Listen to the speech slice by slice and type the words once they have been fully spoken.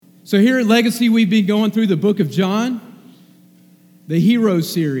So here at Legacy, we've been going through the book of John, the Hero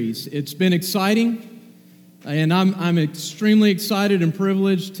series. It's been exciting, and I'm extremely excited and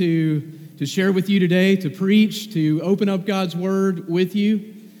privileged to share with you today, to preach, to open up God's Word with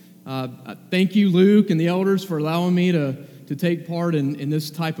you. Thank you, Luke, and the elders for allowing me to take part in this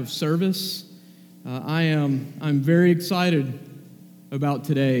type of service. I'm very excited about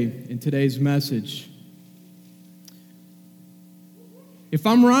today and today's message. If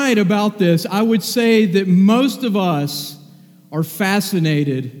I'm right about this, I would say that most of us are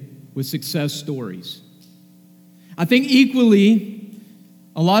fascinated with success stories. I think equally,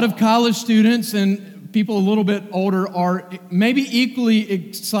 a lot of college students and people a little bit older are maybe equally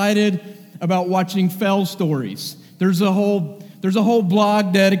excited about watching fail stories. There's a whole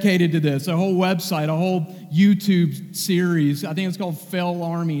blog dedicated to this, a whole website, a whole YouTube series. I think it's called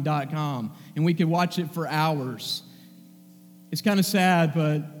failarmy.com, and we could watch it for hours. It's kind of sad,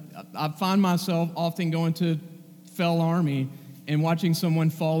 but I find myself often going to Fail Army and watching someone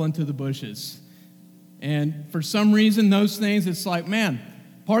fall into the bushes. And for some reason, those things, it's like, man,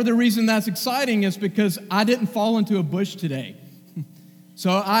 part of the reason that's exciting is because I didn't fall into a bush today.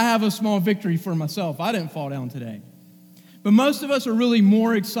 So I have a small victory for myself. I didn't fall down today. But most of us are really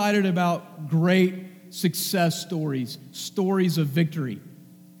more excited about great success stories, stories of victory.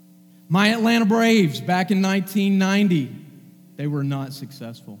 My Atlanta Braves back in 1990, they were not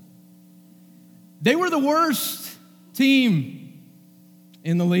successful. They were the worst team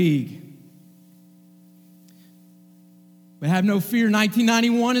in the league. But have no fear,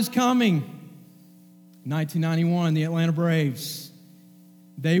 1991 is coming. 1991, the Atlanta Braves,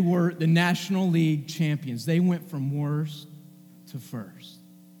 they were the National League champions. They went from worst to first.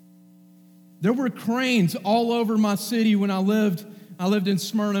 There were cranes all over my city when I lived in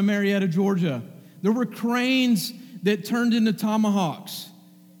Smyrna, Marietta, Georgia. There were cranes that turned into tomahawks.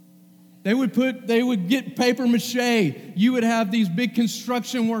 They would get paper mache. You would have these big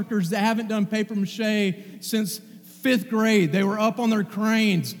construction workers that haven't done paper mache since 5th grade. They were up on their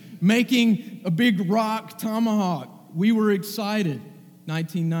cranes making a big rock tomahawk. We were excited.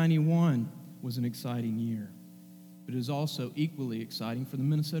 1991 was an exciting year. But it was also equally exciting for the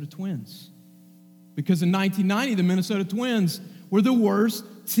Minnesota Twins. Because in 1990, the Minnesota Twins were the worst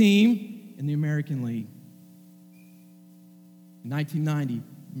team in the American League. In 1990,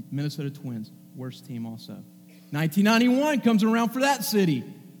 Minnesota Twins, worst team also. 1991 comes around for that city.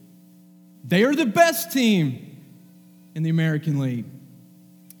 They are the best team in the American League.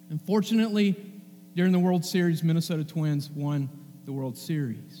 Unfortunately, during the World Series, Minnesota Twins won the World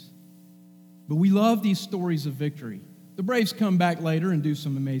Series. But we love these stories of victory. The Braves come back later and do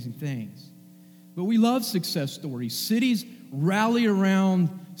some amazing things. But we love success stories. Cities rally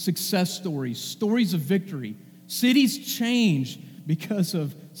around success stories, stories of victory. Cities change because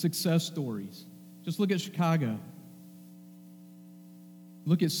of success stories. Just look at Chicago.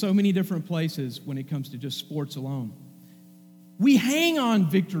 Look at so many different places when it comes to just sports alone. We hang on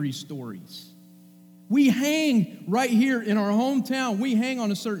victory stories. We hang right here in our hometown. We hang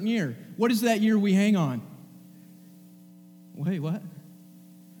on a certain year. What is that year we hang on? Wait, what?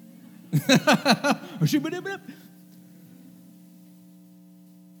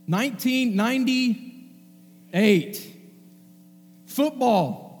 1998.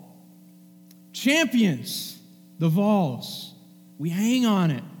 Football. Champions. The Vols. We hang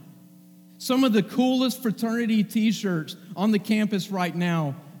on it. Some of the coolest fraternity t-shirts on the campus right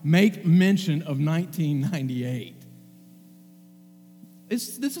now make mention of 1998.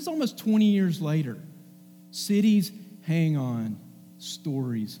 This is almost 20 years later. Cities hang on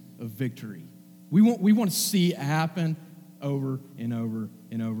stories of victory. We want to see it happen over and over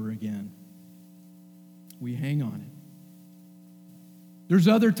and over again. We hang on it. There's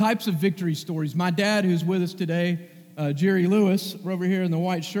other types of victory stories. My dad, who's with us today, Jerry Lewis, over here in the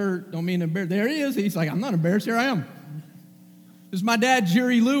white shirt, don't mean to embarrass. There he is. He's like, I'm not embarrassed. Here I am. This is my dad,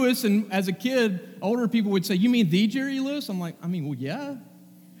 Jerry Lewis, and as a kid, older people would say, you mean the Jerry Lewis? I'm like, well, yeah.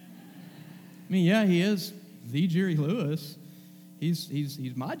 Yeah, he is the Jerry Lewis.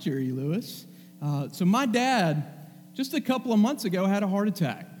 He's my Jerry Lewis. So my dad, just a couple of months ago, had a heart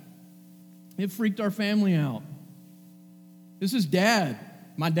attack. It freaked our family out. This is Dad,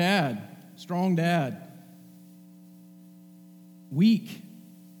 my dad, strong dad. Weak,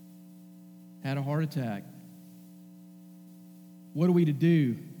 had a heart attack. What are we to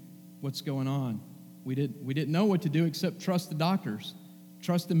do? What's going on? We didn't know what to do except trust the doctors,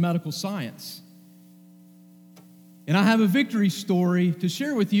 trust the medical science. And I have a victory story to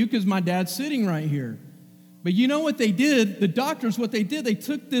share with you because my dad's sitting right here. But you know what they did? The doctors, what they did, they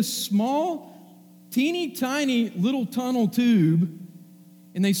took this small, teeny tiny little tunnel tube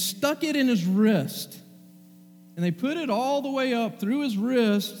and they stuck it in his wrist. And they put it all the way up through his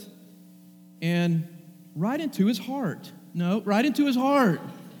wrist and right into his heart. No, right into his heart.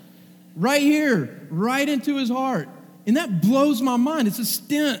 Right here, right into his heart. And that blows my mind. It's a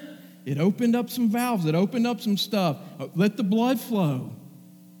stent. It opened up some valves. It opened up some stuff. Let the blood flow.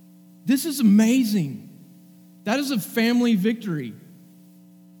 This is amazing. That is a family victory.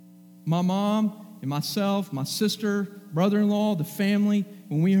 My mom and myself, my sister, brother-in-law, the family,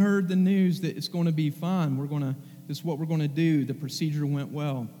 when we heard the news that it's going to be fine, this is what we're going to do, the procedure went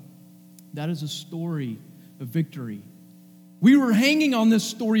well. That is a story of victory. We were hanging on this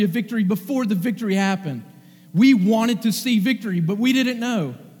story of victory before the victory happened. We wanted to see victory, but we didn't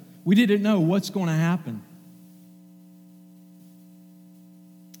know. We didn't know what's going to happen.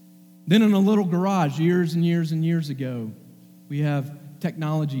 Then in a little garage, years and years and years ago, we have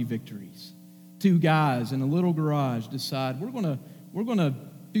technology victories. Two guys in a little garage decide, we're going to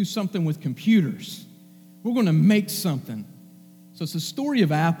do something with computers. We're going to make something. So it's the story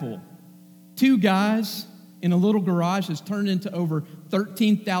of Apple. Two guys in a little garage has turned into over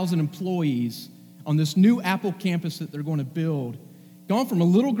 13,000 employees on this new Apple campus that they're going to build. Gone from a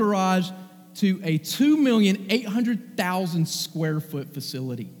little garage to a 2,800,000 square foot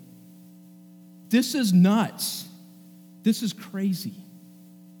facility. This is nuts. This is crazy.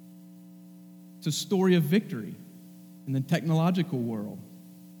 It's a story of victory in the technological world.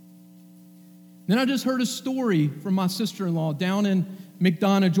 Then I just heard a story from my sister-in-law down in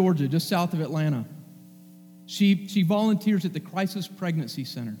McDonough, Georgia, just south of Atlanta. She volunteers at the Crisis Pregnancy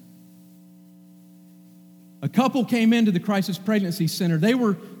Center. A couple came into the Crisis Pregnancy Center. They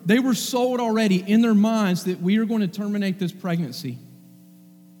were sold already in their minds that we are going to terminate this pregnancy.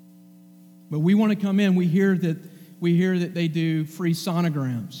 But we want to come in. We hear that they do free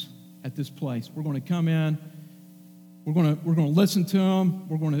sonograms at this place. We're going to come in. We're going to listen to them.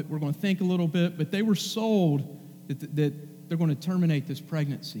 We're going to think a little bit. But they were sold that they're going to terminate this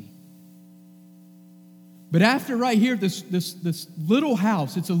pregnancy. But after right here, this little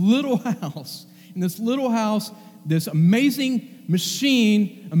house, it's a little house. In this little house, this amazing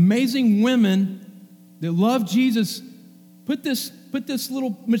machine, amazing women that love Jesus, put this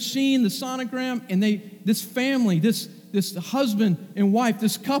little machine, the sonogram, and this family, this husband and wife,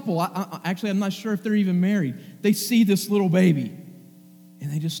 this couple, I'm not sure if they're even married. They see this little baby,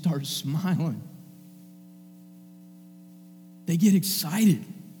 and they just start smiling. They get excited.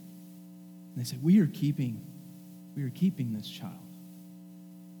 And they say, we are keeping this child.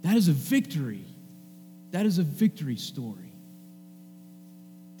 That is a victory. That is a victory story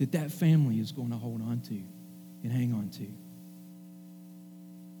that family is going to hold on to and hang on to.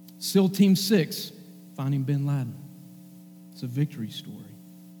 SEAL Team 6, finding bin Laden. It's a victory story.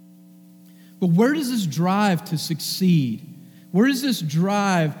 But where does this drive to succeed? Where does this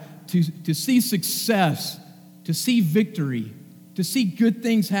drive to see success, to see victory, to see good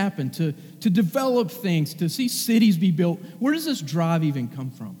things happen, to develop things, to see cities be built? Where does this drive even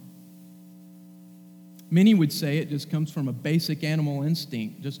come from? Many would say it just comes from a basic animal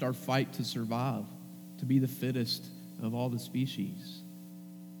instinct, just our fight to survive, to be the fittest of all the species.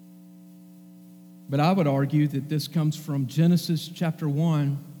 But I would argue that this comes from Genesis chapter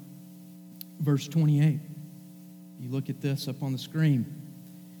 1, verse 28. You look at this up on the screen.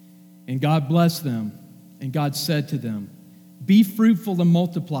 And God blessed them, and God said to them, be fruitful and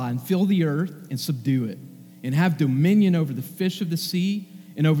multiply, and fill the earth and subdue it, and have dominion over the fish of the sea,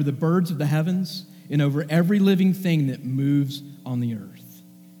 and over the birds of the heavens, and over every living thing that moves on the earth.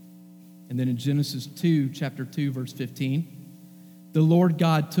 And then in Genesis 2, chapter 2, verse 15, the Lord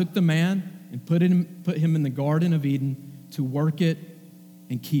God took the man and put him in the Garden of Eden to work it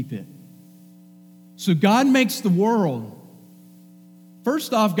and keep it. So God makes the world.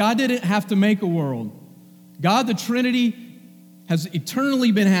 First off, God didn't have to make a world. God, the Trinity, has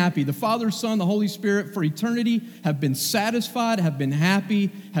eternally been happy. The Father, Son, the Holy Spirit, for eternity, have been satisfied, have been happy,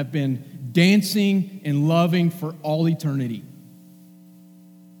 have been dancing and loving for all eternity.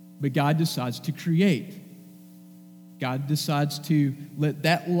 But God decides to create. God decides to let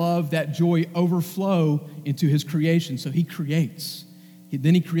that love, that joy overflow into his creation. So he creates.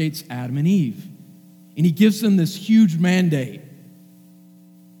 Then he creates Adam and Eve. And he gives them this huge mandate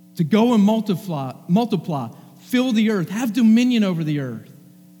to go and multiply, fill the earth, have dominion over the earth.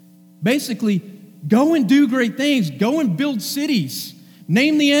 Basically, go and do great things. Go and build cities.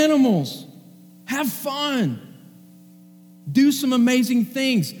 Name the animals. Have fun. Do some amazing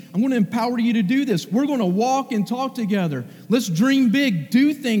things. I'm going to empower you to do this. We're going to walk and talk together. Let's dream big.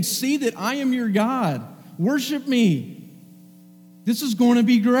 Do things. See that I am your God. Worship me. This is going to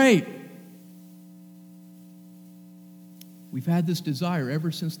be great. we've had this desire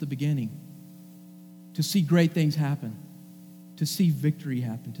ever since the beginning to see great things happen, to see victory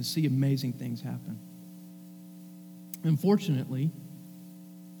happen, to see amazing things happen. Unfortunately,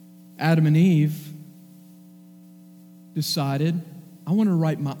 Adam and Eve decided, I want to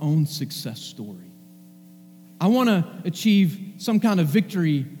write my own success story. I want to achieve some kind of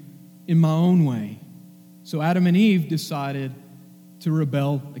victory in my own way. So Adam and Eve decided to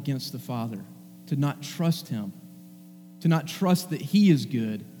rebel against the Father, to not trust him, to not trust that he is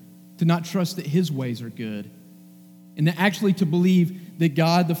good, to not trust that his ways are good, and to believe that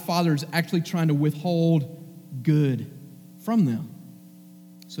God the Father is actually trying to withhold good from them.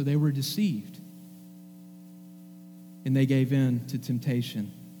 So they were deceived, and they gave in to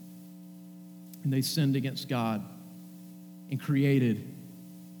temptation, and they sinned against God and created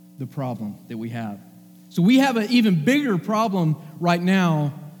the problem that we have. So we have an even bigger problem right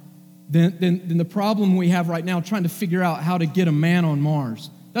now than the problem we have right now trying to figure out how to get a man on Mars.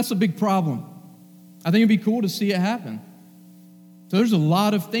 That's a big problem. I think it'd be cool to see it happen. So there's a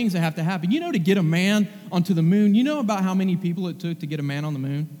lot of things that have to happen. To get a man onto the moon, you know about how many people it took to get a man on the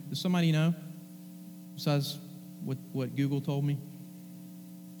moon? Does somebody know? Besides what Google told me?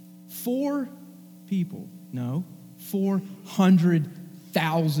 4 people. No,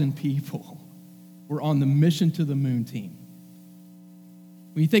 400,000 people were on the mission to the moon team.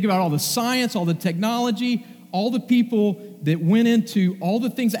 When you think about all the science, all the technology, all the people that went into all the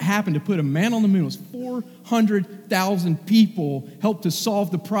things that happened to put a man on the moon, it was 400,000 people helped to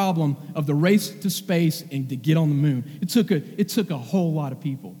solve the problem of the race to space and to get on the moon. It took a whole lot of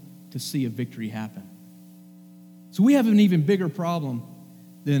people to see a victory happen. So we have an even bigger problem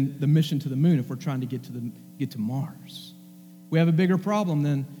than the mission to the moon if we're trying to get to Mars. We have a bigger problem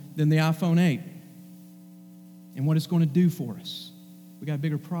than the iPhone 8 and what it's going to do for us. We got a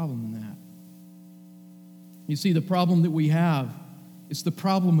bigger problem than that. You see, the problem that we have is the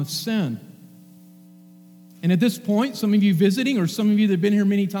problem of sin. And at this point, some of you visiting or some of you that have been here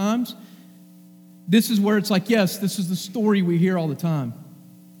many times, this is where it's like, yes, this is the story we hear all the time.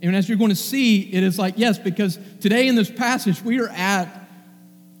 And as you're going to see, it is like, yes, because today in this passage, we are at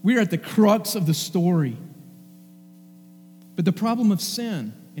the crux of the story. But the problem of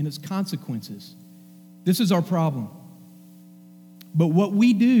sin and its consequences, this is our problem. But what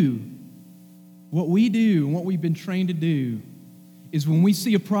we do, and what we've been trained to do, is when we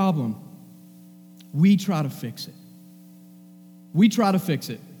see a problem, we try to fix it. We try to fix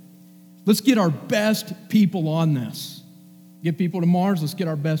it. Let's get our best people on this. Get people to Mars, let's get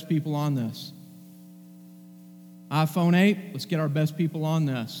our best people on this. iPhone 8, let's get our best people on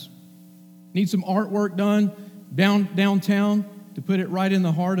this. Need some artwork done downtown to put it right in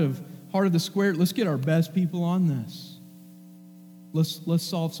the heart of the square. Let's get our best people on this. Let's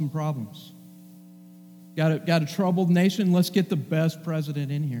solve some problems. Got a troubled nation. Let's get the best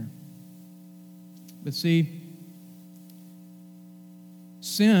president in here. But see,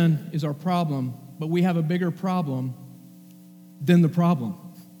 sin is our problem, but we have a bigger problem than the problem.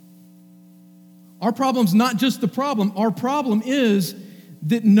 Our problem's not just the problem. Our problem is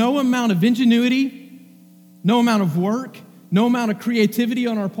that no amount of ingenuity, no amount of work, no amount of creativity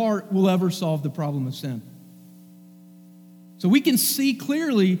on our part will ever solve the problem of sin. So we can see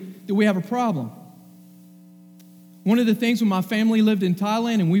clearly that we have a problem. One of the things when my family lived in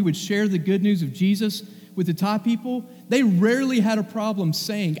Thailand and we would share the good news of Jesus with the Thai people, they rarely had a problem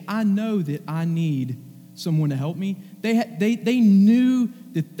saying, I know that I need someone to help me. They knew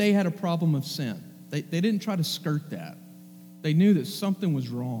that they had a problem of sin. They didn't try to skirt that. They knew that something was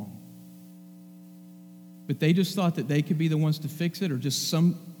wrong. But they just thought that they could be the ones to fix it, or just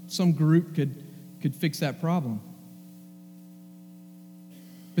some group could fix that problem.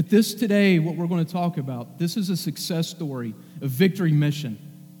 But this today, what we're going to talk about, this is a success story, a victory mission.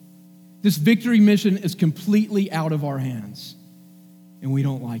 This victory mission is completely out of our hands, and we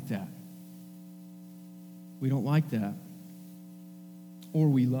don't like that. We don't like that, or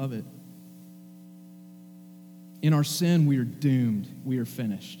we love it. In our sin, we are doomed. We are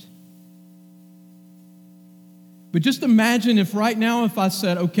finished. But just imagine if right now, if I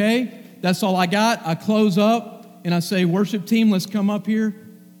said, okay, that's all I got, I close up, and I say, worship team, let's come up here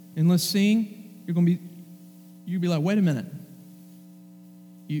and let's sing. You'd be like, wait a minute.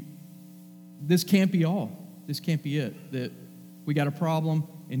 This can't be all. This can't be it. That we got a problem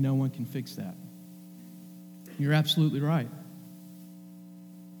and no one can fix that. You're absolutely right.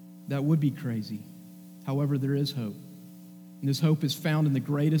 That would be crazy. However, there is hope. And this hope is found in the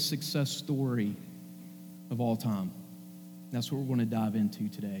greatest success story of all time. That's what we're going to dive into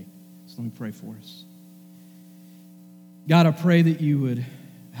today. So let me pray for us. God, I pray that you would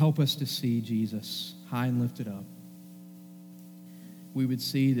help us to see Jesus high and lifted up. we would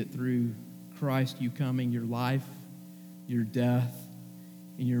see that through Christ, you coming, your life, your death,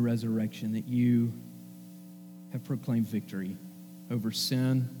 and your resurrection, that you have proclaimed victory over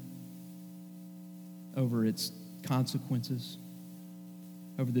sin, over its consequences,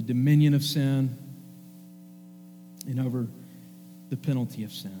 over the dominion of sin, and over the penalty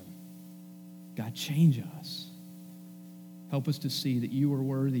of sin. God, change us. Help us to see that you are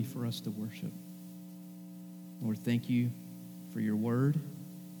worthy for us to worship. Lord, thank you for your word,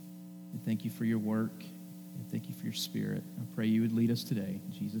 and thank you for your work, and thank you for your spirit. I pray you would lead us today.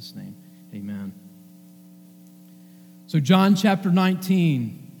 In Jesus' name, amen. So John chapter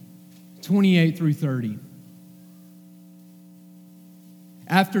 19, 28 through 30.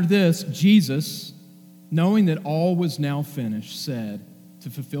 After this, Jesus, knowing that all was now finished, said, to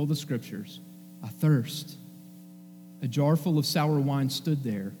fulfill the scriptures, I thirst. A jar full of sour wine stood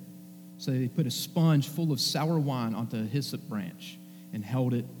there. So they put a sponge full of sour wine onto a hyssop branch and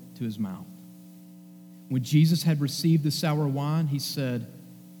held it to his mouth. When Jesus had received the sour wine, he said,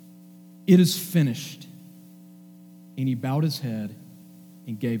 it is finished. And he bowed his head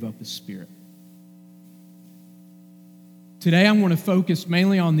and gave up his spirit. Today I'm going to focus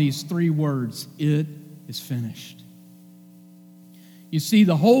mainly on these three words, it is finished. You see,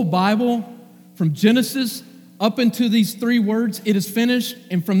 the whole Bible, from Genesis up into these three words, it is finished,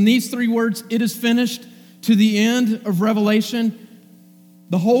 and from these three words, it is finished, to the end of Revelation,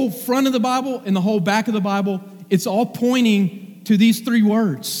 the whole front of the Bible and the whole back of the Bible, it's all pointing to these three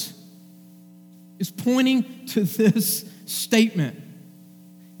words. It's pointing to this statement.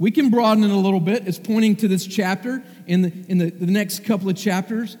 We can broaden it a little bit. It's pointing to this chapter in the next couple of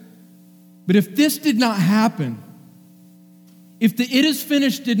chapters. But if this did not happen, if the it is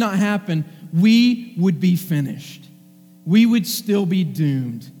finished did not happen, we would be finished. We would still be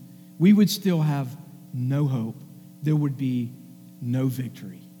doomed. We would still have no hope. There would be no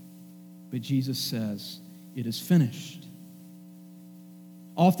victory. But Jesus says, it is finished.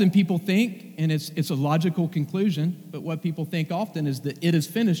 Often people think, and it's a logical conclusion, but what people think often is that it is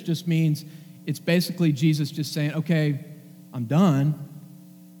finished just means it's basically Jesus just saying, okay, I'm done.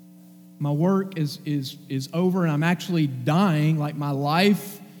 My work is over and I'm actually dying, like my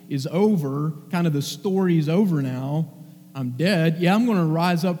life is over, kind of the story is over now. I'm dead. Yeah, I'm going to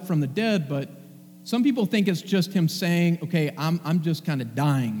rise up from the dead, but some people think it's just him saying, okay, I'm just kind of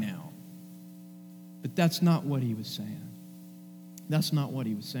dying now. But that's not what he was saying. That's not what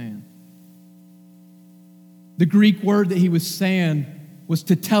he was saying. The Greek word that he was saying was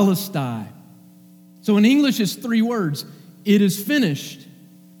tetelestai. So in English, it's three words. It is finished.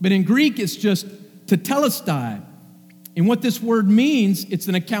 But in Greek, it's just tetelestai. And what this word means, it's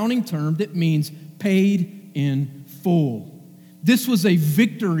an accounting term that means paid in full. This was a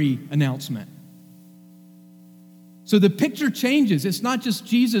victory announcement. So the picture changes. It's not just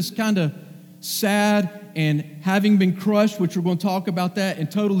Jesus kind of sad and having been crushed, which we're going to talk about that,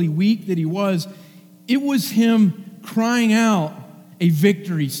 and totally weak that he was. It was him crying out a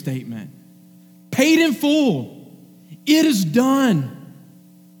victory statement. Paid in full. It is done.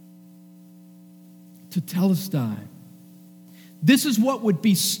 Tetelestai. This is what would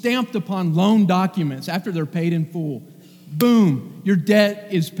be stamped upon loan documents after they're paid in full. Boom, your debt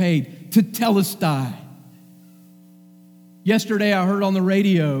is paid. Tetelestai. Yesterday I heard on the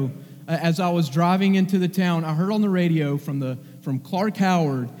radio, as I was driving into the town, I heard on the radio from Clark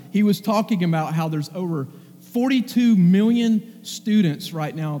Howard, he was talking about how there's over 42 million students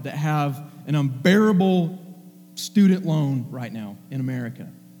right now that have an unbearable student loan right now in America.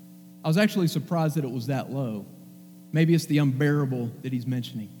 I was actually surprised that it was that low. Maybe it's the unbearable that he's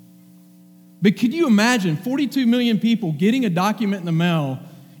mentioning. But could you imagine 42 million people getting a document in the mail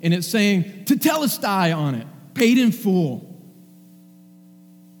and it's saying, tetelestai on it, paid in full?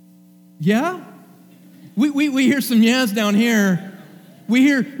 Yeah? We hear some yes down here. We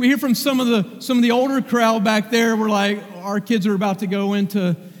hear from some of the older crowd back there. We're like, our kids are about to go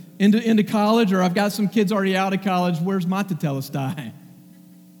into college, or I've got some kids already out of college. Where's my tetelestai?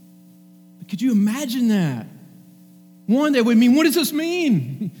 But could you imagine that? One, that would mean, what does this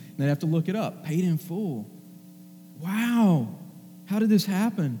mean? They'd have to look it up. Paid in full. Wow. How did this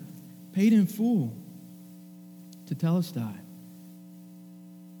happen? Paid in full. Tetelestai.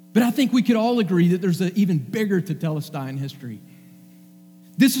 But I think we could all agree that there's an even bigger tetelestai in history.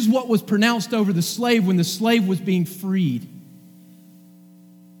 This is what was pronounced over the slave when the slave was being freed.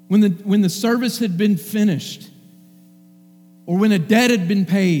 When the service had been finished, or when a debt had been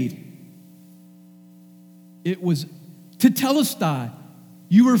paid. It was tetelestai.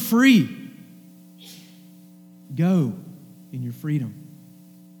 You were free. Go in your freedom.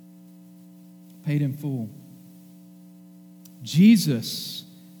 Paid in full. Jesus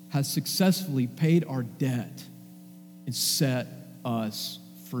has successfully paid our debt and set us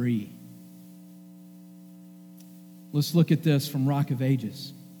free. Let's look at this from Rock of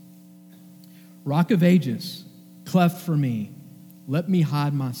Ages. Rock of Ages, cleft for me, let me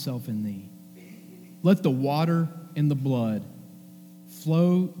hide myself in thee. Let the water and the blood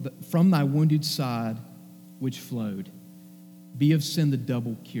flow from thy wounded side which flowed. Be of sin the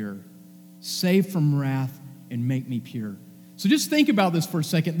double cure. Save from wrath and make me pure. So just think about this for a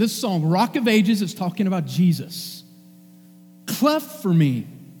second. This song, Rock of Ages, is talking about Jesus. Cleft for me.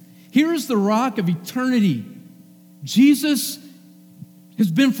 Here is the rock of eternity. Jesus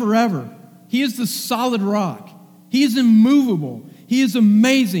has been forever. He is the solid rock. He is immovable. He is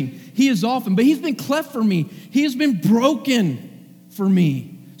amazing. He is often, but he's been cleft for me. He has been broken for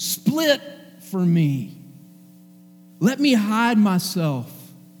me, split for me. Let me hide myself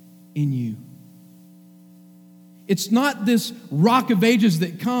in you. It's not this rock of ages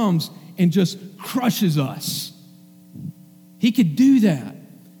that comes and just crushes us. He could do that.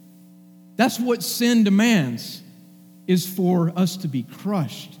 That's what sin demands, is for us to be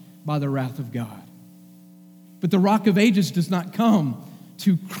crushed by the wrath of God. But the Rock of Ages does not come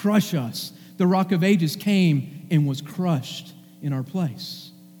to crush us. The Rock of Ages came and was crushed in our place.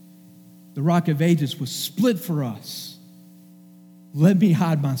 The Rock of Ages was split for us. Let me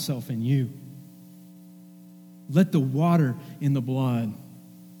hide myself in you. Let the water in the blood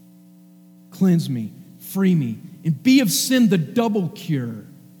cleanse me, free me, and be of sin the double cure.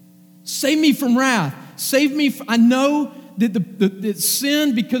 Save me from wrath. Save me. I know that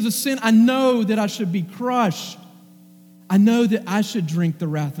sin, because of sin, I know that I should be crushed. I know that I should drink the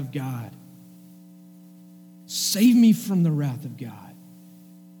wrath of God. Save me from the wrath of God.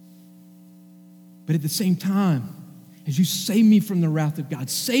 But at the same time, as you save me from the wrath of God,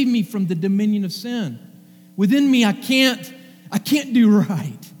 save me from the dominion of sin. Within me, I can't do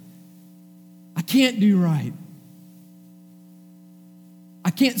right. I can't do right.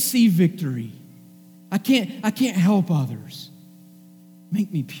 I can't see victory. I can't help others.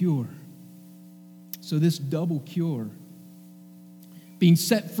 Make me pure. So this double cure, being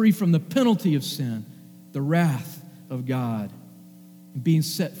set free from the penalty of sin, the wrath of God, and being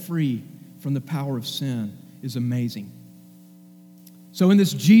set free from the power of sin, is amazing. So in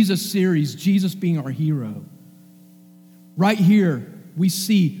this Jesus series, Jesus being our hero, right here we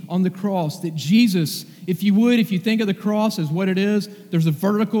see on the cross that Jesus, if you think of the cross as what it is, there's a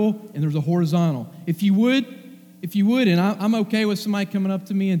vertical and there's a horizontal. If you would, and I'm okay with somebody coming up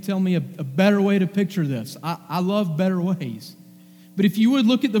to me and telling me a better way to picture this. I love better ways. But if you would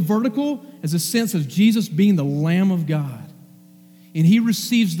look at the vertical as a sense of Jesus being the Lamb of God, and he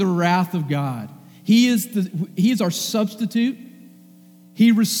receives the wrath of God. He is our substitute.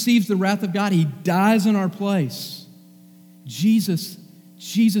 He receives the wrath of God. He dies in our place. Jesus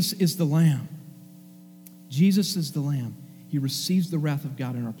is the Lamb. Jesus is the Lamb. He receives the wrath of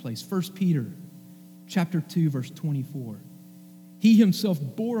God in our place. 1 Peter chapter 2, verse 24. He himself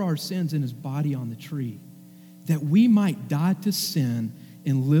bore our sins in his body on the tree, that we might die to sin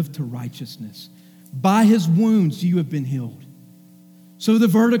and live to righteousness. By his wounds you have been healed. So the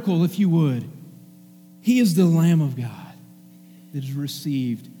vertical, if you would, he is the Lamb of God that has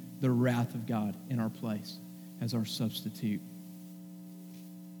received the wrath of God in our place as our substitute.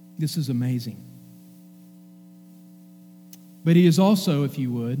 This is amazing. But he is also, if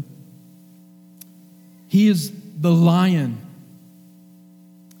you would, he is the lion.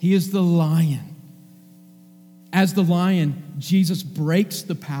 He is the lion. As the lion, Jesus breaks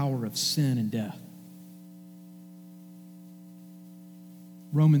the power of sin and death.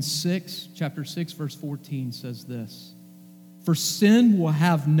 Romans chapter 6, verse 14 says this: For sin will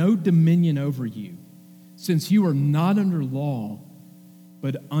have no dominion over you, since you are not under law,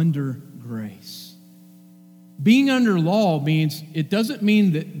 but under grace. Being under law means, it doesn't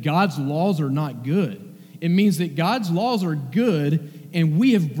mean that God's laws are not good. It means that God's laws are good and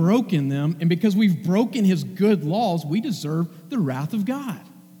we have broken them, and because we've broken his good laws, we deserve the wrath of God.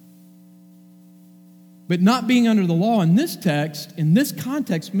 But not being under the law in this text, in this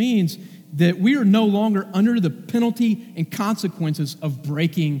context, means that we are no longer under the penalty and consequences of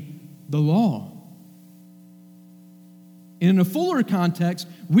breaking the law. In a fuller context,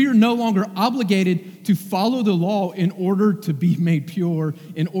 we are no longer obligated to follow the law in order to be made pure,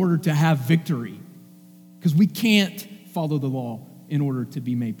 in order to have victory. Because we can't follow the law in order to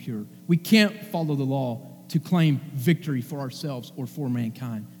be made pure. We can't follow the law to claim victory for ourselves or for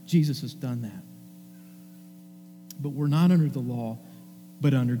mankind. Jesus has done that. But we're not under the law,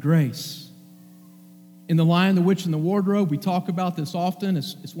 but under grace. In The Lion, the Witch, and the Wardrobe, we talk about this often.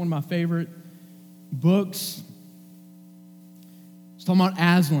 It's one of my favorite books. It's talking about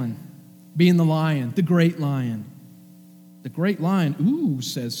Aslan being the lion, the great lion. The great lion, ooh,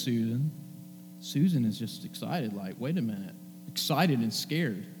 says Susan. Susan is just excited, like, wait a minute. Excited and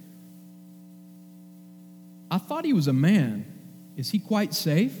scared. I thought he was a man. Is he quite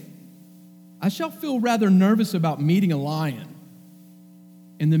safe? I shall feel rather nervous about meeting a lion.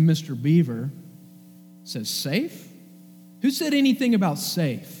 And then Mr. Beaver says, safe? Who said anything about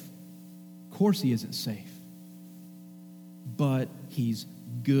safe? Of course he isn't safe. But he's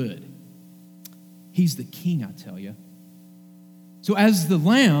good. He's the king, I tell you. So as the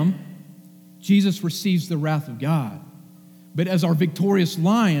lamb, Jesus receives the wrath of God. But as our victorious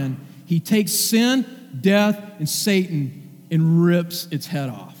lion, he takes sin, death, and Satan and rips its head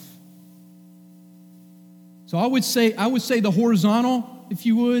off. So I would say the horizontal, if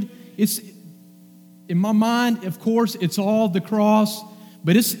you would, it's in my mind, of course, it's all the cross,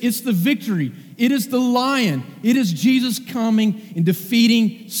 but it's the victory. It is the lion. It is Jesus coming and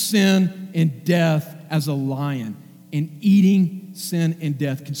defeating sin and death as a lion and eating sin and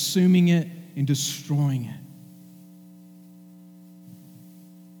death, consuming it and destroying it.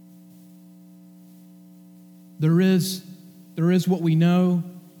 There is what we know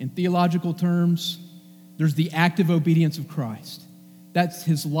in theological terms. There's the active obedience of Christ. That's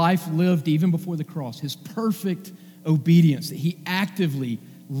his life lived even before the cross, his perfect obedience that he actively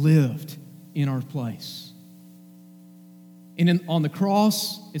lived in our place. And on the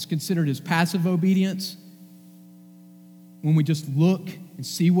cross, it's considered his passive obedience. When we just look and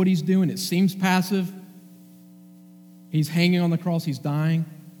see what he's doing, it seems passive. He's hanging on the cross, he's dying.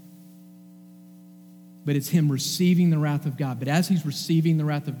 But it's him receiving the wrath of God. But as he's receiving the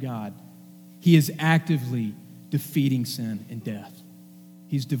wrath of God, he is actively defeating sin and death.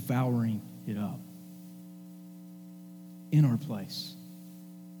 He's devouring it up in our place.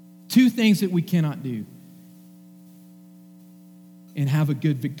 Two things that we cannot do and have a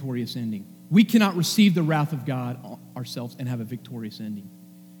good, victorious ending. We cannot receive the wrath of God ourselves and have a victorious ending.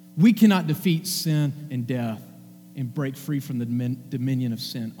 We cannot defeat sin and death and break free from the dominion of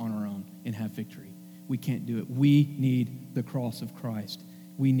sin on our own and have victory. We can't do it. We need the cross of Christ.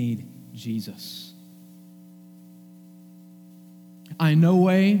 We need Jesus. I in no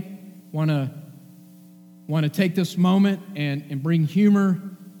way want to take this moment and bring humor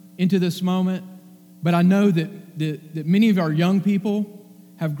into this moment, but I know that many of our young people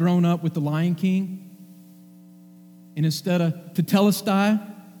have grown up with the Lion King, and instead of tetelestai,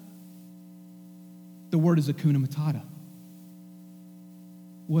 the word is Hakuna Matata.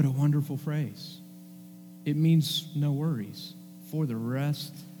 What a wonderful phrase. It means no worries for the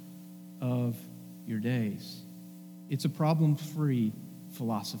rest of your days. It's a problem-free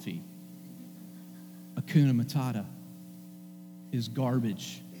philosophy. Hakuna Matata is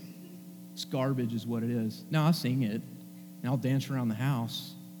garbage. It's garbage is what it is. Now I sing it, and I'll dance around the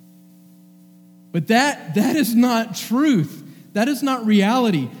house. But that is not truth. That is not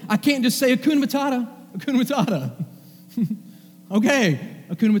reality. I can't just say Hakuna Matata, Hakuna Matata. Okay,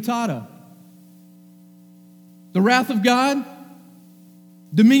 Hakuna Matata. The wrath of God,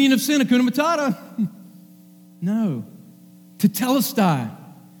 dominion of sin, Hakuna Matata. No. Tetelestai.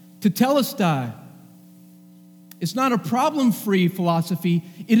 Tetelestai. It's not a problem-free philosophy.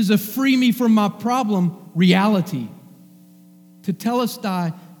 It is a free me from my problem reality.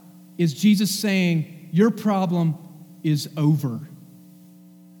 Tetelestai is Jesus saying, your problem is over.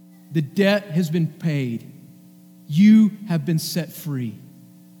 The debt has been paid. You have been set free.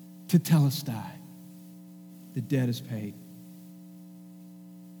 Tetelestai. The debt is paid.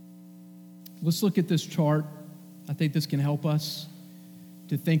 Let's look at this chart. I think this can help us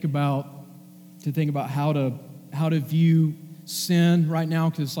to think about how to view sin right now,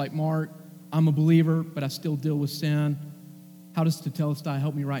 because it's like, Mark, I'm a believer, but I still deal with sin. How does tetelestai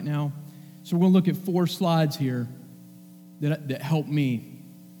help me right now? So we're going to look at 4 slides here that help me.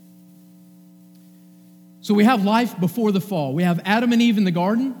 So we have life before the fall. We have Adam and Eve in the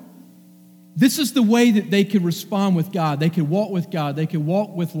garden. This is the way that they could respond with God. They could walk with God. They could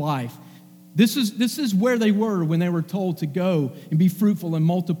walk with life. This is where they were when they were told to go and be fruitful and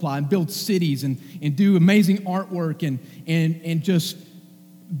multiply and build cities and do amazing artwork and just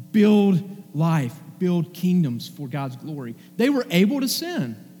build life, build kingdoms for God's glory. They were able to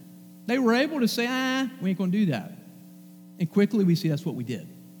sin. They were able to say, we ain't going to do that. And quickly we see that's what we did.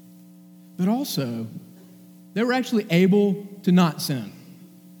 But also, they were actually able to not sin.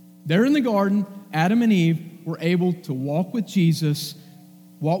 They're in the garden. Adam and Eve were able to walk with Jesus,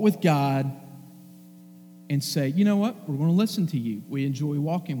 walk with God, and say, you know what? We're going to listen to you. We enjoy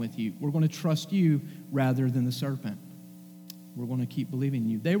walking with you. We're going to trust you rather than the serpent. We're going to keep believing in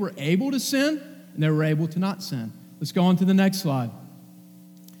you. They were able to sin, and they were able to not sin. Let's go on to the next slide.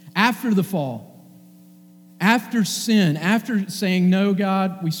 after the fall, after sin, after saying, no,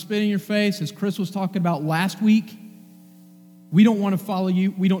 God, we spit in your face, as Chris was talking about last week, we don't want to follow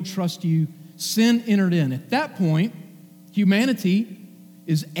you, we don't trust you, sin entered in. At that point, humanity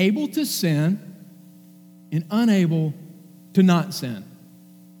is able to sin and unable to not sin.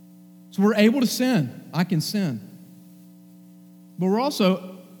 So we're able to sin. I can sin. But we're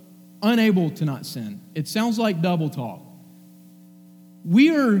also unable to not sin. It sounds like double talk.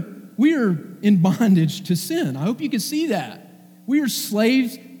 We are in bondage to sin. I hope you can see that. We are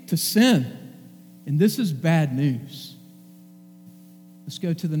slaves to sin. And this is bad news. Let's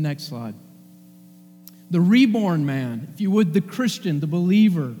go to the next slide. The reborn man, if you would, the Christian, the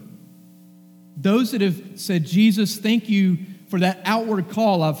believer, those that have said, Jesus, thank you for that outward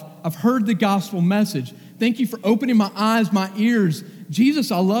call. I've heard the gospel message. Thank you for opening my eyes, my ears.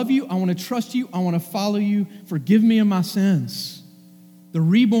 Jesus, I love you. I want to trust you. I want to follow you. Forgive me of my sins. The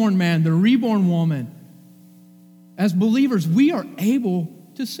reborn man, the reborn woman. As believers, we are able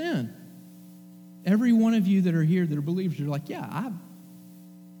to sin. Every one of you that are here that are believers, you're like, yeah,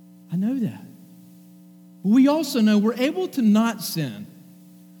 I know that. But we also know we're able to not sin.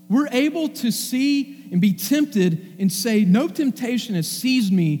 We're able to see and be tempted and say, no temptation has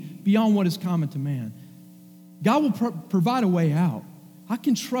seized me beyond what is common to man. God will provide a way out. I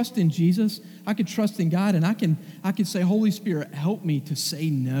can trust in Jesus. I can trust in God, and I can say, Holy Spirit, help me to say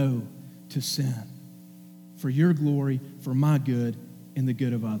no to sin for your glory, for my good, and the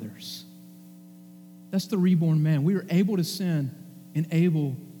good of others. That's the reborn man. We are able to sin and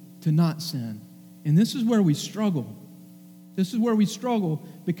able to not sin. And this is where we struggle. This is where we struggle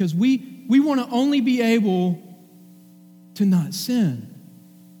because we want to only be able to not sin.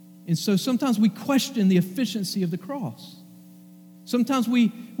 And so sometimes we question the efficiency of the cross. Sometimes we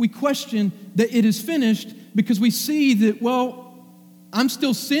question that it is finished because we see that, well, I'm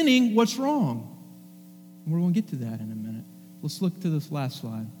still sinning. What's wrong? And we're going to get to that in a minute. Let's look to this last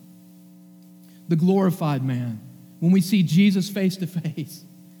slide. The glorified man. When we see Jesus face to face,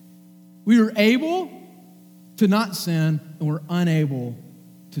 we are able to not sin and we're unable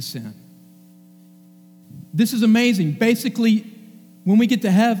to sin. This is amazing. Basically, when we get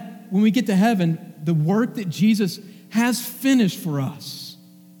to heaven, the work that Jesus has finished for us,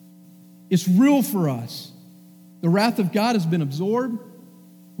 it's real for us. The wrath of God has been absorbed.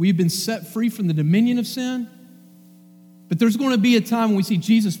 We've been set free from the dominion of sin. But there's going to be a time when we see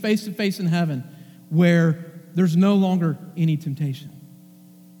Jesus face to face in heaven where there's no longer any temptation.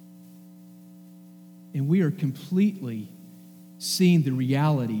 And we are completely seeing the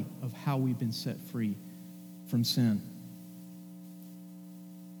reality of how we've been set free from sin.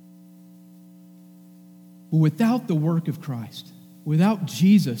 But without the work of Christ, without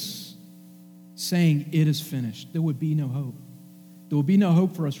Jesus saying it is finished, there would be no hope. There will be no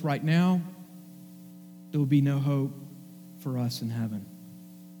hope for us right now. There will be no hope for us in heaven.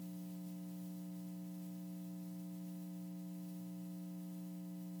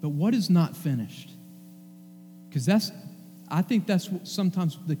 But what is not finished? Because I think that's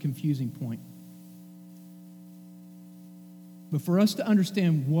sometimes the confusing point. But for us to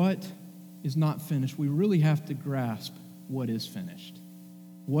understand what is not finished, we really have to grasp what is finished.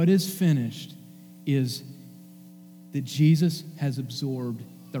 What is finished is that Jesus has absorbed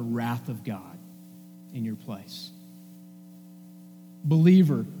the wrath of God in your place.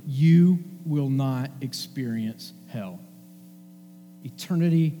 Believer, you will not experience hell.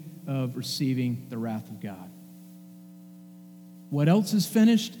 Eternity of receiving the wrath of God. What else is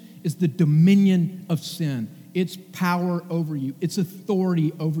finished is the dominion of sin. Its power over you, its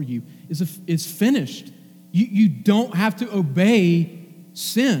authority over you is finished. You don't have to obey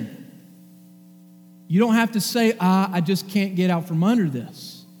sin. You don't have to say, I just can't get out from under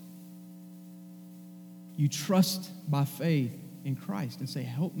this. You trust by faith in Christ and say,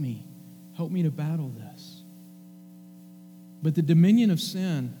 help me to battle this. But the dominion of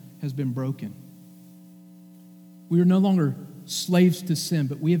sin has been broken. We are no longer slaves to sin,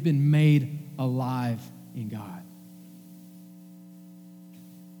 but we have been made alive in God.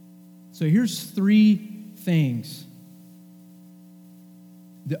 So here's 3 things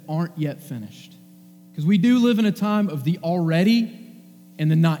that aren't yet finished. Because we do live in a time of the already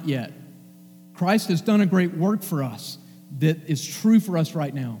and the not yet. Christ has done a great work for us that is true for us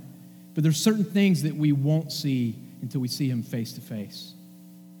right now. But there's certain things that we won't see until we see him face to face.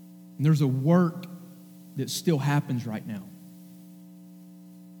 And there's a work that still happens right now.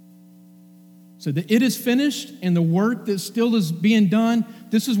 So that it is finished and the work that still is being done,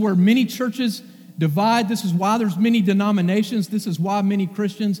 this is where many churches divide. This is why there's many denominations. This is why many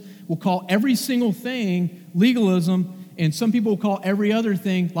Christians will call every single thing legalism and some people call every other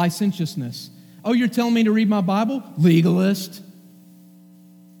thing licentiousness. Oh, you're telling me to read my Bible? Legalist.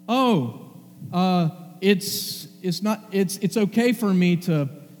 Oh, it's okay for me to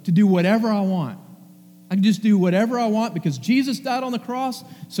do whatever I want. I can just do whatever I want because Jesus died on the cross,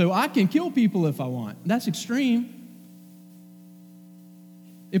 so I can kill people if I want. That's extreme.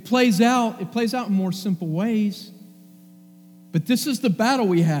 It plays out in more simple ways. But this is the battle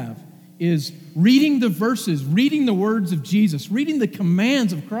we have, is reading the verses, reading the words of Jesus, reading the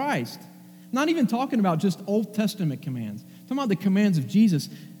commands of Christ. Not even talking about just Old Testament commands. I'm talking about the commands of Jesus.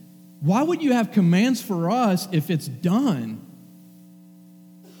 Why would you have commands for us if it's done?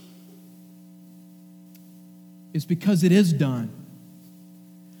 It's because it is done.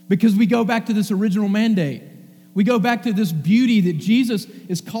 Because we go back to this original mandate. We go back to this beauty that Jesus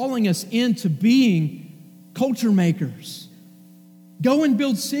is calling us into being culture makers. Go and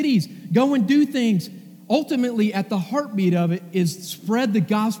build cities. Go and do things. Ultimately, at the heartbeat of it is spread the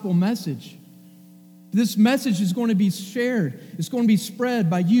gospel message. This message is going to be shared. It's going to be spread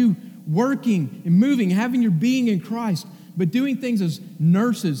by you working and moving, having your being in Christ, but doing things as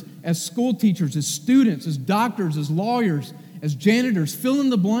nurses, as school teachers, as students, as doctors, as lawyers, as janitors, fill in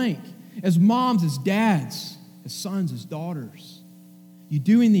the blank, as moms, as dads, as sons, as daughters. You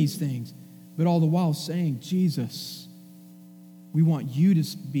doing these things, but all the while saying, Jesus, we want you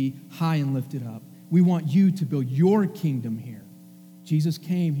to be high and lifted up. We want you to build your kingdom here. Jesus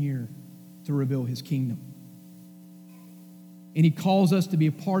came here to reveal his kingdom. And he calls us to be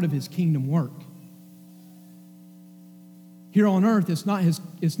a part of his kingdom work. Here on earth, it's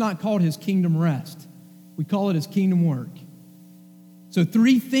not called his kingdom rest. We call it his kingdom work. So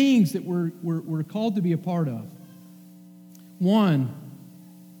 3 things that we're called to be a part of. One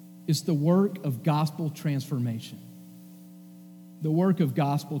is the work of gospel transformation. The work of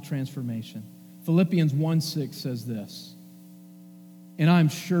gospel transformation. Philippians 1:6 says this, and I'm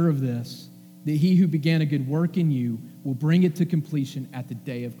sure of this, that he who began a good work in you will bring it to completion at the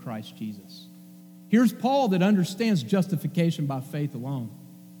day of Christ Jesus. Here's Paul that understands justification by faith alone.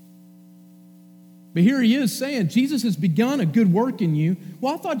 But here he is saying, Jesus has begun a good work in you.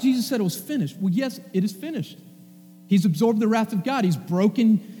 Well, I thought Jesus said it was finished. Well, yes, it is finished. He's absorbed the wrath of God. He's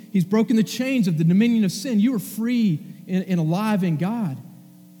broken the chains of the dominion of sin. You are free and alive in God.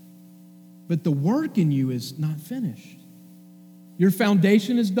 But the work in you is not finished. Your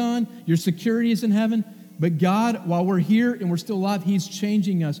foundation is done. Your security is in heaven. But God, while we're here and we're still alive, he's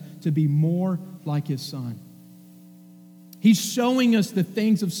changing us to be more like his Son. He's showing us the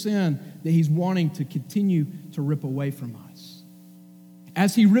things of sin that he's wanting to continue to rip away from us.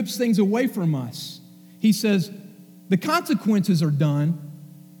 As he rips things away from us, he says, the consequences are done.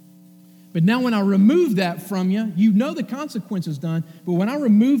 But now when I remove that from you, you know the consequences done. But when I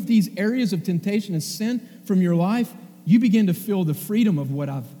remove these areas of temptation and sin from your life, you begin to feel the freedom of what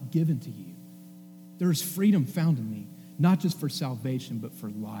I've given to you. There is freedom found in me, not just for salvation, but for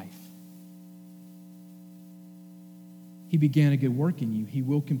life. He began a good work in you. He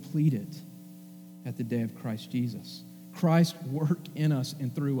will complete it at the day of Christ Jesus. Christ worked in us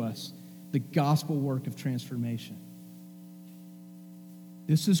and through us, the gospel work of transformation.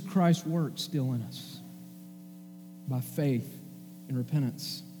 This is Christ's work still in us by faith and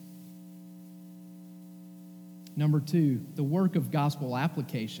repentance. Number 2, the work of gospel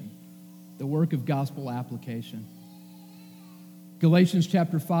application. The work of gospel application. Galatians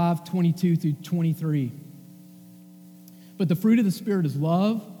chapter 5, 22 through 23. But the fruit of the Spirit is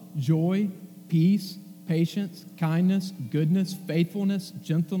love, joy, peace, patience, kindness, goodness, faithfulness,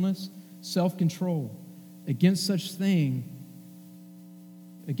 gentleness, self-control. Against such things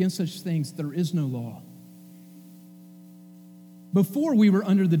there is no law. Before we were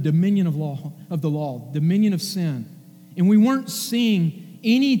under the dominion of the law, dominion of sin, and we weren't seeing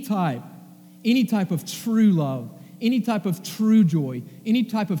any type of true love, any type of true joy, any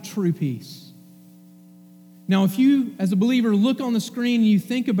type of true peace. Now, if you, as a believer, look on the screen and you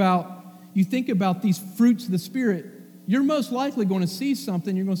think about these fruits of the Spirit, you're most likely going to see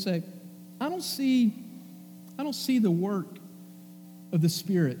something. You're going to say, I don't see the work of the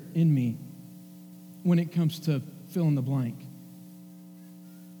Spirit in me when it comes to fill in the blank.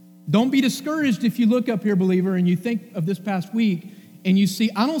 Don't be discouraged if you look up here, believer, and you think of this past week and you see,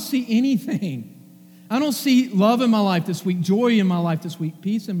 I don't see anything. I don't see love in my life this week, joy in my life this week,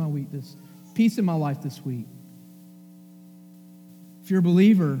 peace in my life this week. If you're a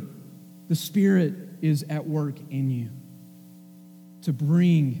believer, the Spirit is at work in you to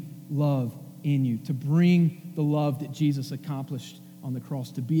bring love in you, to bring the love that Jesus accomplished on the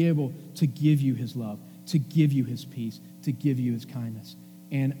cross, to be able to give you his love, to give you his peace, to give you his kindness,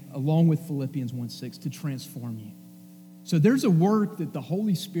 and along with Philippians 1:6, to transform you. So there's a work that the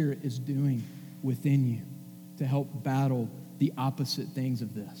Holy Spirit is doing within you to help battle the opposite things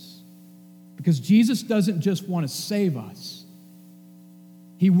of this. Because Jesus doesn't just want to save us.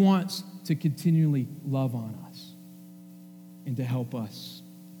 He wants to continually love on us and to help us.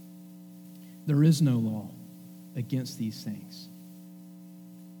 There is no law against these things.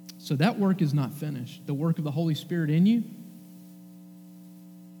 So that work is not finished. The work of the Holy Spirit in you,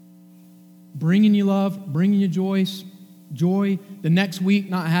 bringing you love, bringing you joy, the next week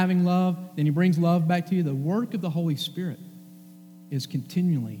not having love, then he brings love back to you. The work of the Holy Spirit is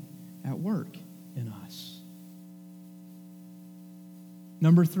continually at work in us.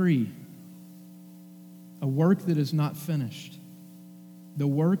 Number 3, a work that is not finished, the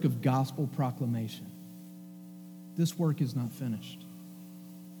work of gospel proclamation. This work is not finished.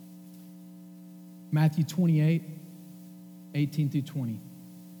 Matthew 28, 18 through 20.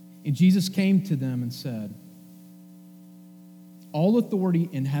 And Jesus came to them and said, all authority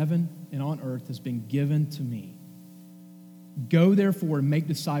in heaven and on earth has been given to me. Go therefore and make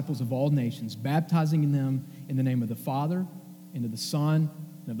disciples of all nations, baptizing them in the name of the Father, and of the Son,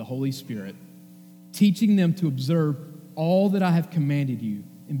 and of the Holy Spirit, teaching them to observe all that I have commanded you.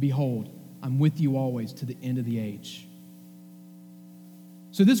 And behold, I'm with you always to the end of the age.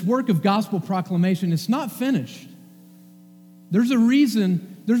 So this work of gospel proclamation is not finished. There's a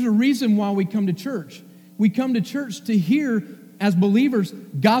reason why we come to church. We come to church to hear, as believers,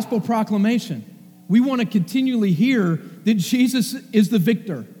 gospel proclamation. We want to continually hear that Jesus is the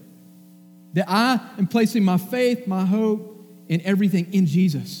victor, that I am placing my faith, my hope, and everything in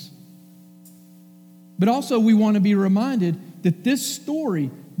Jesus. But also we want to be reminded that this story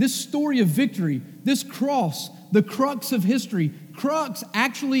of victory, this cross, the crux of history, crux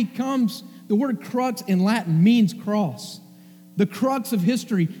actually comes, the word crux in Latin means cross. The crux of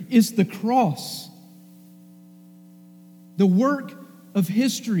history is the cross. The work of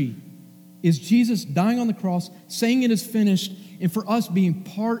history is Jesus dying on the cross, saying it is finished, and for us being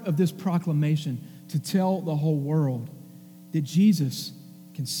part of this proclamation to tell the whole world that Jesus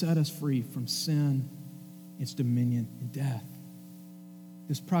can set us free from sin, its dominion, and death.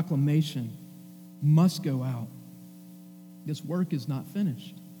 This proclamation must go out. This work is not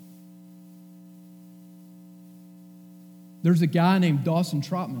finished. There's a guy named Dawson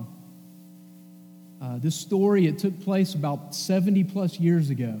Trotman. This story, it took place about 70 plus years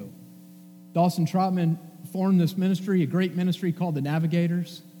ago. Dawson Trotman formed this ministry, a great ministry called the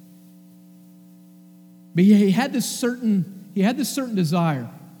Navigators. But he had this certain desire.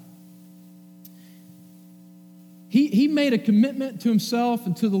 He made a commitment to himself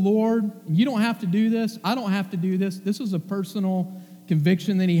and to the Lord. You don't have to do this. I don't have to do this. This was a personal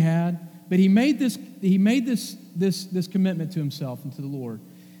conviction that he had. But he made this commitment to himself and to the Lord,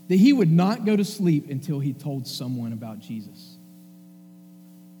 that he would not go to sleep until he told someone about Jesus.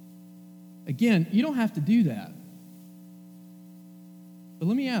 Again, you don't have to do that. But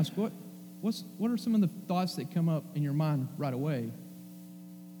let me ask, what are some of the thoughts that come up in your mind right away?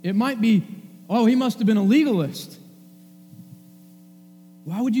 It might be, oh, he must have been a legalist.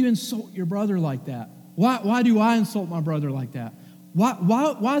 Why would you insult your brother like that? Why do I insult my brother like that?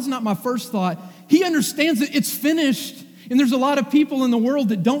 Why is not my first thought? He understands that it's finished, and there's a lot of people in the world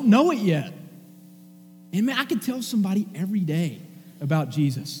that don't know it yet. And man, I could tell somebody every day about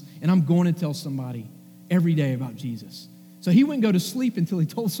Jesus, and I'm going to tell somebody every day about Jesus. So he wouldn't go to sleep until he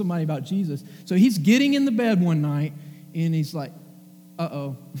told somebody about Jesus. So he's getting in the bed one night, and he's like,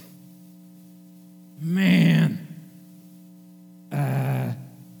 uh-oh. Man.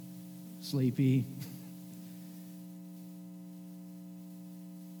 Sleepy.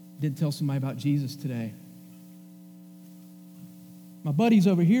 Didn't tell somebody about Jesus today. My buddies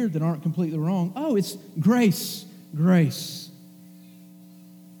over here that aren't completely wrong. Oh, it's grace.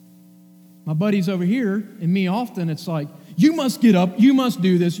 My buddies over here and me often, it's like, you must get up, you must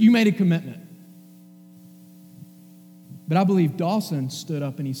do this, you made a commitment. But I believe Dawson stood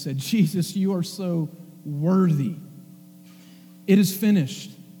up and he said, Jesus, you are so worthy. It is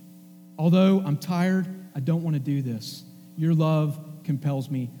finished. Although I'm tired, I don't want to do this. Your love compels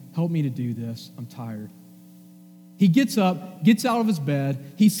me. Help me to do this. I'm tired. He gets up, gets out of his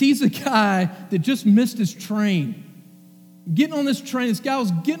bed. He sees a guy that just missed his train. Getting on this train. This guy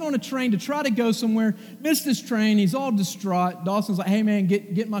was getting on a train to try to go somewhere, missed his train. He's all distraught. Dawson's like, hey, man, get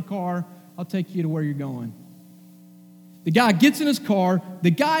in my car. I'll take you to where you're going. The guy gets in his car.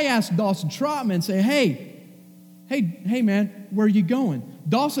 The guy asks Dawson Trotman, say, hey, man, where are you going?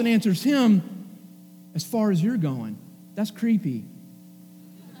 Dawson answers him, as far as you're going. That's creepy.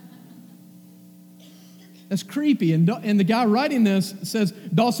 That's creepy. And the guy writing this says,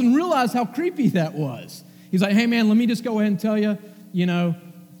 Dawson realized how creepy that was. He's like, hey man, let me just go ahead and tell you,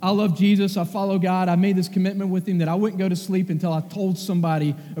 I love Jesus, I follow God, I made this commitment with him that I wouldn't go to sleep until I told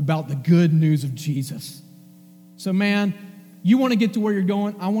somebody about the good news of Jesus. So man, you want to get to where you're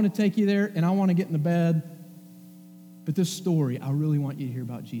going, I want to take you there, and I want to get in the bed. But this story, I really want you to hear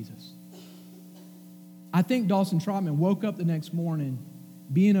about Jesus. I think Dawson Trotman woke up the next morning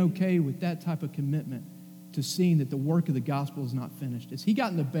being okay with that type of commitment to seeing that the work of the gospel is not finished. As he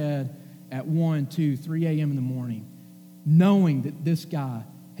got into bed at 1, 2, 3 a.m. in the morning, knowing that this guy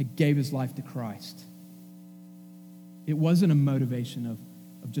had gave his life to Christ. It wasn't a motivation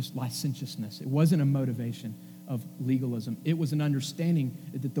of just licentiousness. It wasn't a motivation of legalism. It was an understanding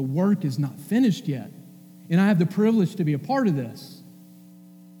that the work is not finished yet. And I have the privilege to be a part of this.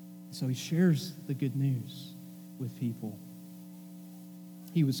 So he shares the good news with people.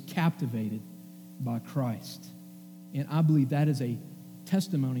 He was captivated by Christ. And I believe that is a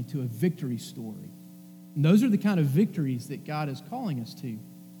testimony to a victory story. And those are the kind of victories that God is calling us to.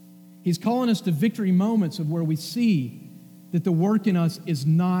 He's calling us to victory moments of where we see that the work in us is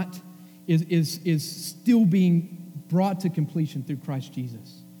still being brought to completion through Christ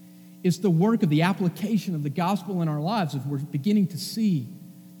Jesus. It's the work of the application of the gospel in our lives as we're beginning to see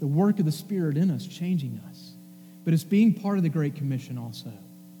the work of the Spirit in us changing us. But it's being part of the Great Commission also.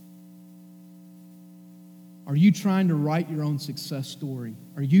 Are you trying to write your own success story?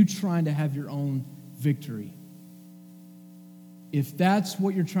 Are you trying to have your own victory? If that's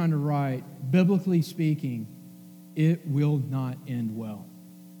what you're trying to write, biblically speaking, it will not end well.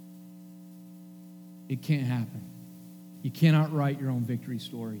 It can't happen. You cannot write your own victory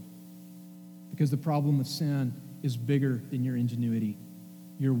story because the problem with sin is bigger than your ingenuity,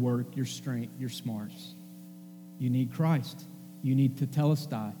 your work, your strength, your smarts. You need Christ. You need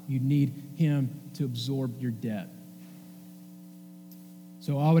tetelestai. You need him to absorb your debt.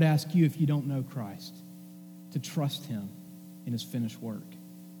 So I would ask you, if you don't know Christ, to trust him in his finished work.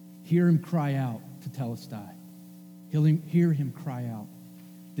 Hear him cry out, tetelestai. Hear him cry out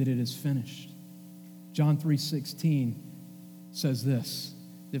that it is finished. John 3:16 says this,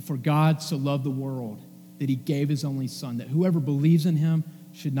 that for God so loved the world that he gave his only Son, that whoever believes in him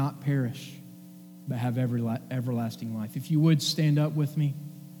should not perish, but have everlasting life. If you would stand up with me.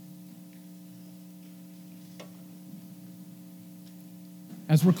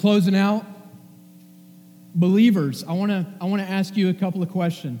 As we're closing out, believers, I want to ask you a couple of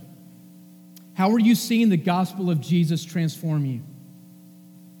questions. How are you seeing the gospel of Jesus transform you?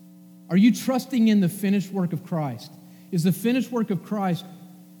 Are you trusting in the finished work of Christ? Is the finished work of Christ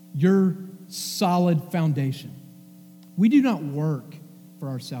your solid foundation? We do not work for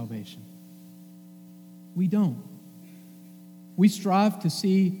our salvation. We don't. We strive to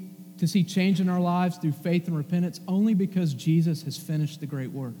see change in our lives through faith and repentance only because Jesus has finished the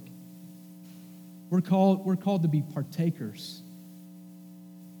great work. We're called to be partakers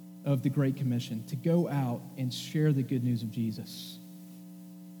of the Great Commission, to go out and share the good news of Jesus.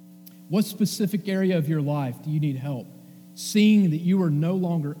 What specific area of your life do you need help seeing that you are no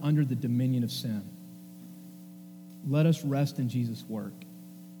longer under the dominion of sin? Let us rest in Jesus' work.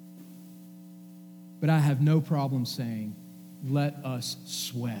 But I have no problem saying, let us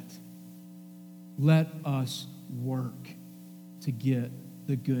sweat. Let us work to get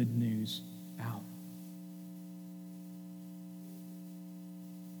the good news out.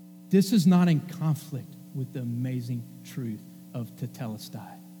 This is not in conflict with the amazing truth of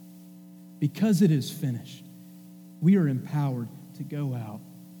tetelestai. Because it is finished, we are empowered to go out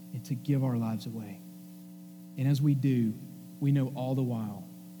and to give our lives away. And as we do, we know all the while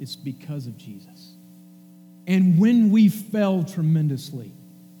it's because of Jesus. And when we fail tremendously,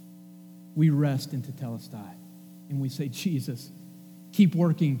 we rest in tetelestai. And we say, Jesus, keep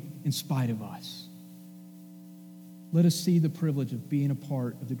working in spite of us. Let us see the privilege of being a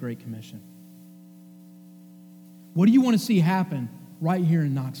part of the Great Commission. What do you want to see happen right here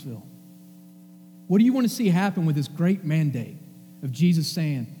in Knoxville? What do you want to see happen with this great mandate of Jesus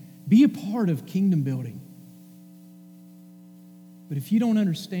saying, be a part of kingdom building? But if you don't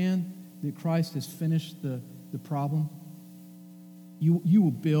understand that Christ has finished the problem, you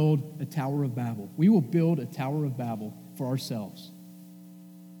will build a Tower of Babel. We will build a Tower of Babel for ourselves.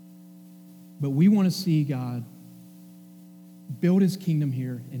 But we want to see God build his kingdom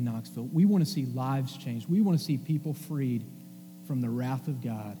here in Knoxville. We want to see lives changed. We want to see people freed from the wrath of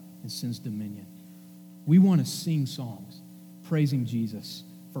God and sin's dominion. We want to sing songs praising Jesus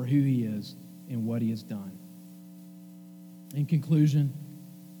for who he is and what he has done. In conclusion,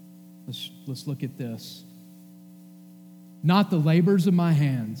 let's look at this. Not the labors of my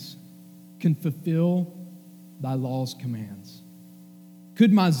hands can fulfill thy law's commands.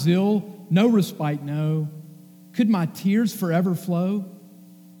 Could my zeal no respite know, Could my tears forever flow?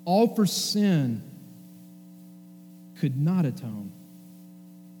 All for sin could not atone.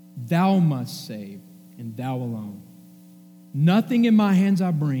 Thou must save, and thou alone. Nothing in my hands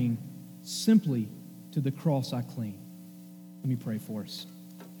I bring, simply to the cross I cling. Let me pray for us.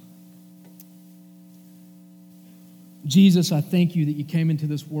 Jesus, I thank you that you came into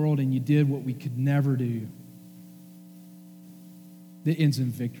this world and you did what we could never do, that ends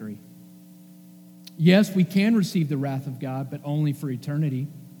in victory. Yes, we can receive the wrath of God, but only for eternity,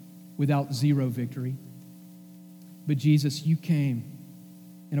 without zero victory. But Jesus, you came,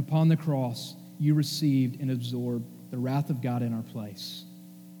 and upon the cross, you received and absorbed the wrath of God in our place.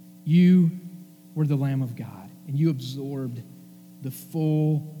 You were the Lamb of God, and you absorbed the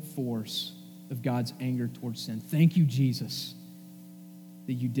full force of God's anger towards sin. Thank you, Jesus,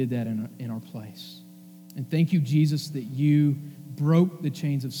 that you did that in our place. And thank you, Jesus, that you broke the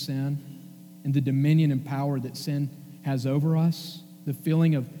chains of sin and the dominion and power that sin has over us, the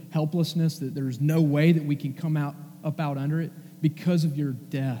feeling of helplessness, that there's no way that we can come out under it because of your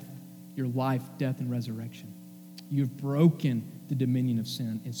death, your life, death, and resurrection. You've broken the dominion of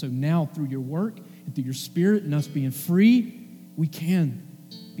sin. And so now through your work and through your Spirit and us being free, we can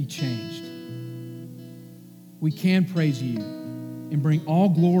be changed. We can praise you and bring all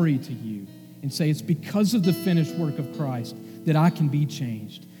glory to you and say it's because of the finished work of Christ that I can be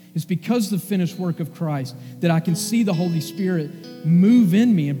changed. It's because of the finished work of Christ that I can see the Holy Spirit move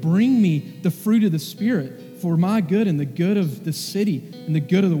in me and bring me the fruit of the Spirit for my good and the good of the city and the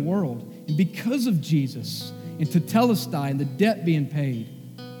good of the world. And because of Jesus and Tetelestai and the debt being paid,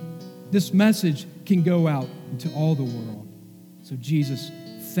 this message can go out into all the world. So Jesus,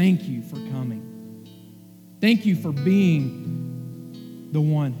 thank you for coming. Thank you for being the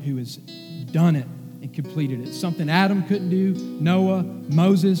one who has done it and completed it. Something Adam couldn't do, Noah,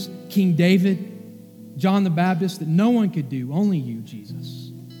 Moses, King David, John the Baptist, that no one could do, only you, Jesus.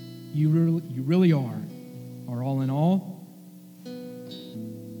 You really are our all in all,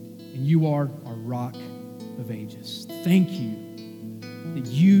 and you are our rock of ages. Thank you that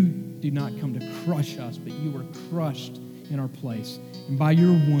you do not come to crush us, but you were crushed in our place. And by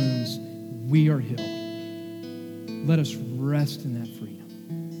your wounds, we are healed. Let us rest in that freedom.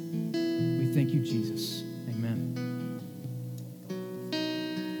 We thank you, Jesus.